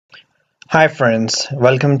Hi friends,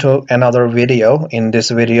 welcome to another video. In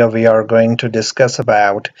this video we are going to discuss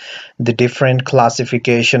about the different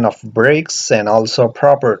classification of bricks and also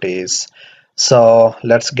properties. So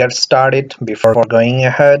let's get started. Before going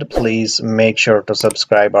ahead, please make sure to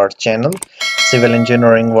subscribe our channel Civil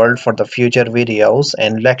Engineering World for the future videos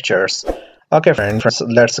and lectures. Okay friends,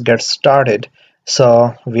 let's get started.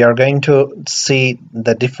 So we are going to see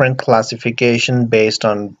the different classification based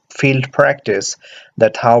on field practice,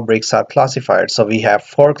 that how bricks are classified. So we have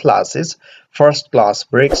four classes: first class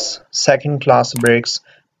bricks, second class bricks,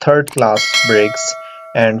 third class bricks,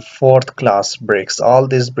 and fourth class bricks. All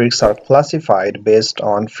these bricks are classified based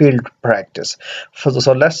on field practice.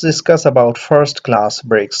 So let's discuss about first class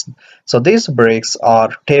bricks. So these bricks are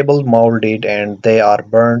table molded and they are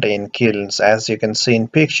burned in kilns. As you can see in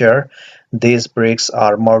picture, these bricks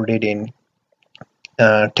are molded in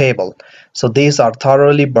table. So these are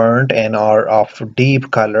thoroughly burnt and are of deep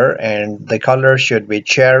color, and the color should be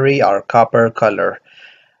cherry or copper color.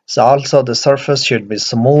 So also the surface should be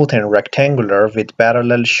smooth and rectangular with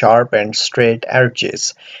parallel, sharp and straight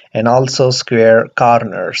edges, and also square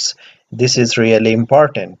corners. This is really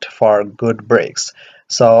important for good bricks.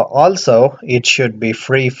 So also it should be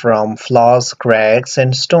free from flaws, cracks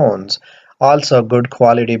and stones. Also, good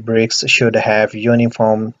quality bricks should have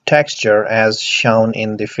uniform texture as shown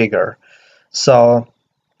in the figure. So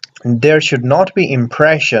there should not be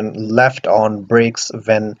impression left on bricks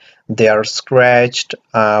when they are scratched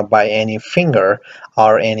by any finger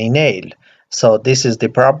or any nail. So this is the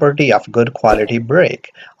property of good quality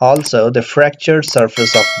brick. Also, the fractured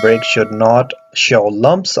surface of brick should not show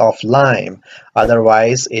lumps of lime,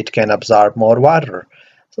 otherwise it can absorb more water.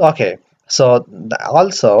 Okay. So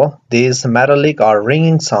also this metallic or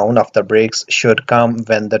ringing sound of the bricks should come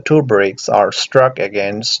when the two bricks are struck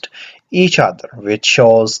against each other, which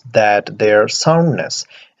shows that their soundness,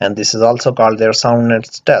 and this is also called their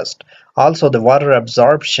soundness test. Also, the water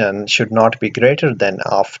absorption should not be greater than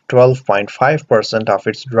of 12.5% of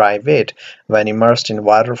its dry weight when immersed in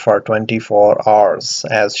water for 24 hours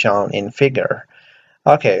as shown in figure.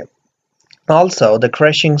 Okay. Also, the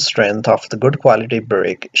crushing strength of the good quality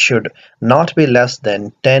brick should not be less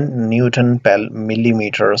than 10 Newton per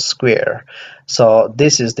millimeter square. So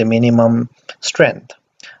this is the minimum strength.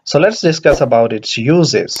 So let's discuss about its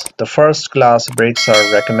uses. The first class bricks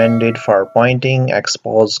are recommended for pointing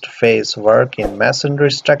exposed face work in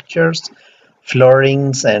masonry structures,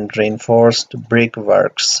 floorings and reinforced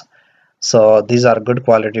brickworks. So these are good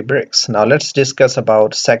quality bricks. Now let's discuss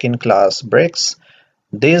about second class bricks.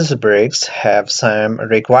 These bricks have some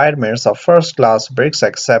requirements of first-class bricks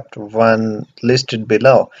except one listed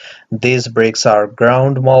below. These bricks are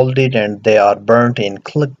ground molded and they are burnt in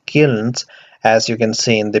kilns. As you can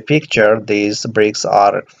see in the picture, these bricks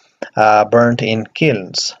are burnt in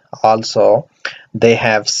kilns. Also, they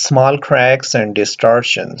have small cracks and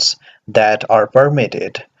distortions that are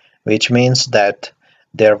permitted, which means that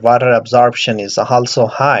their water absorption is also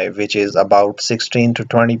high, which is about 16 to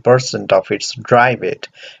 20% of its dry weight,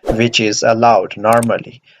 which is allowed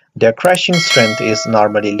normally. Their crushing strength is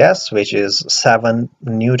normally less, which is 7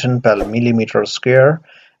 Newton per millimeter square,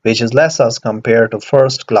 which is less as compared to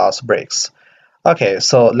first class bricks. Okay,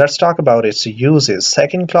 so let's talk about its uses.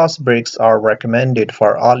 Second class bricks are recommended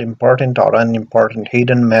for all important or unimportant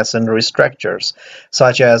hidden masonry structures,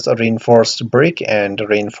 such as reinforced brick and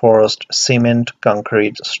reinforced cement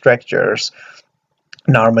concrete structures.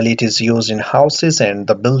 Normally it is used in houses and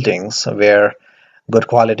the buildings where good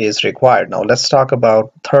quality is required. Now let's talk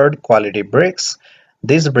about third quality bricks.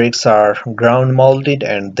 These bricks are ground molded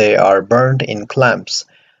and they are burned in clamps.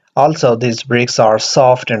 Also, these bricks are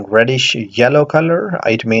soft and reddish yellow color.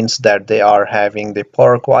 It means that they are having the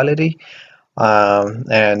poor quality,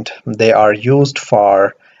 and they are used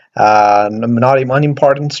for not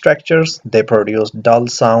unimportant structures. They produce dull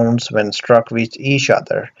sounds when struck with each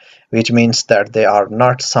other, which means that they are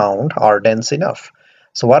not sound or dense enough.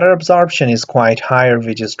 So water absorption is quite higher,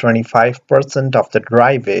 which is 25% of the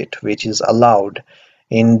dry weight, which is allowed.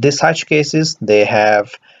 In such cases, they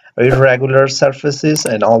have irregular surfaces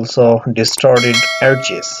and also distorted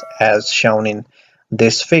edges. As shown in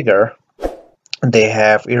this figure, they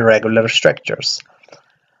have irregular structures.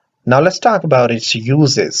 Now let's talk about its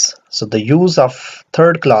uses. So the use of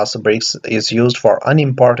third class bricks is used for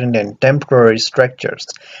unimportant and temporary structures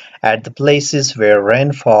at the places where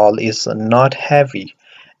rainfall is not heavy,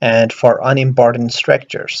 and for unimportant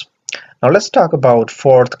structures. Now let's talk about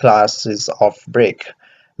fourth classes of brick.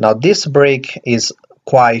 Now this brick is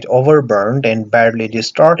quite overburned and badly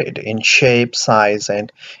distorted in shape, size,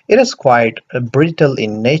 and it is quite brittle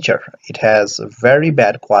in nature. It has very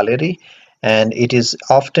bad quality and it is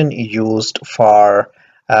often used for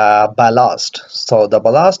ballast. So the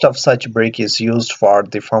ballast of such brick is used for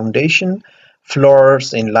the foundation,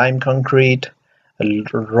 floors in lime concrete,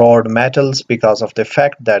 road metals, because of the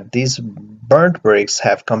fact that these burnt bricks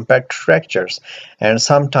have compact structures, and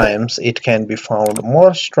sometimes it can be found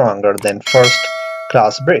more stronger than first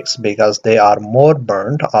class bricks because they are more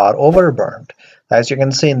burnt or overburnt. As you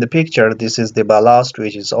can see in the picture, this is the ballast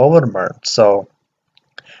which is overburnt, so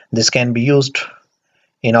this can be used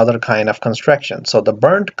in other kind of construction. So the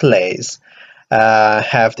burnt clays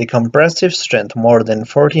have the compressive strength more than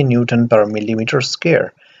 40 Newton per millimeter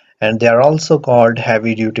square, and they are also called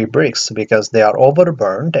heavy duty bricks because they are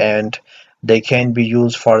overburnt and they can be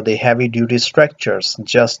used for the heavy duty structures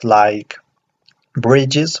just like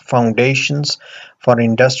bridges, foundations for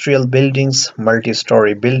industrial buildings,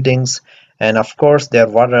 multi-story buildings, and of course their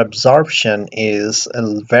water absorption is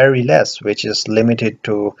very less, which is limited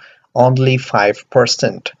to only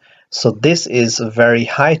 5%. So this is a very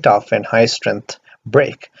high tough and high strength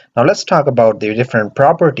brick. Now let's talk about the different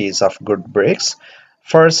properties of good bricks.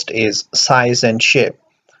 First is size and shape.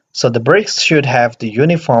 So the bricks should have the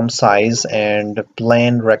uniform size and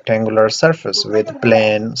plain rectangular surface with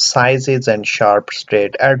plain sizes and sharp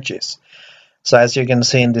straight edges. So as you can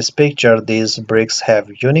see in this picture, these bricks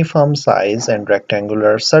have uniform size and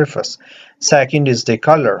rectangular surface. Second is the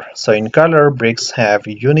color. So in color, bricks have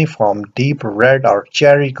uniform deep red or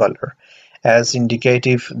cherry color. As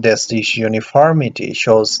indicative, this uniformity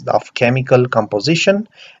shows of chemical composition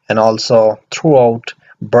and also throughout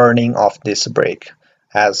burning of this brick,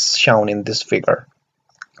 as shown in this figure.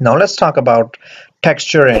 Now let's talk about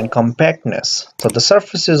texture and compactness. So the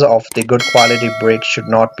surfaces of the good quality brick should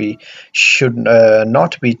not be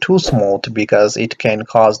too smooth because it can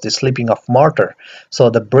cause the slipping of mortar. So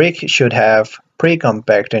the brick should have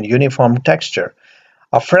pre-compact and uniform texture.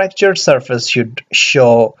 A fractured surface should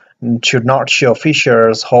not show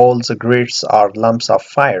fissures, holes, grits, or lumps of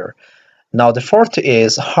fire. Now the fourth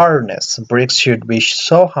is hardness. Bricks should be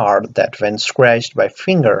so hard that when scratched by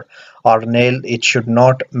finger or nail, it should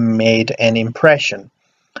not made an impression.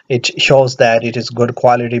 It shows that it is good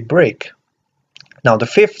quality brick. Now the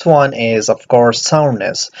fifth one is of course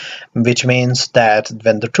soundness, which means that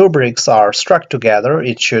when the two bricks are struck together,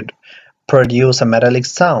 it should produce a metallic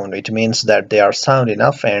sound. It means that they are sound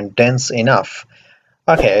enough and dense enough.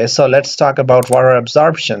 Okay, so let's talk about water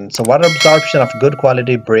absorption. So water absorption of good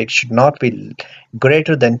quality brick should not be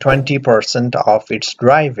greater than 20% of its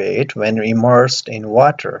dry weight when immersed in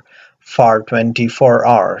water for 24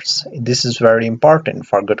 hours. This is very important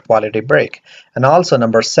for good quality brick. And also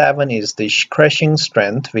number 7 is the crushing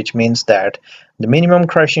strength, which means that the minimum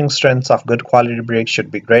crushing strength of good quality brick should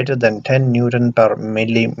be greater than 10 Newton per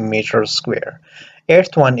millimeter square.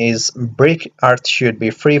 Eighth one is brick earth should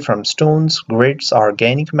be free from stones, grits,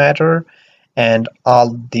 organic matter, and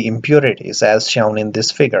all the impurities as shown in this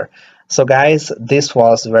figure. So guys, this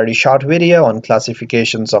was a very short video on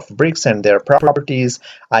classifications of bricks and their properties.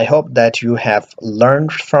 I hope that you have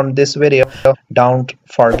learned from this video. Don't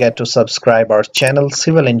forget to subscribe our channel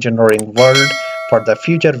Civil Engineering World for the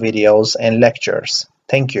future videos and lectures.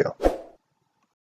 Thank you.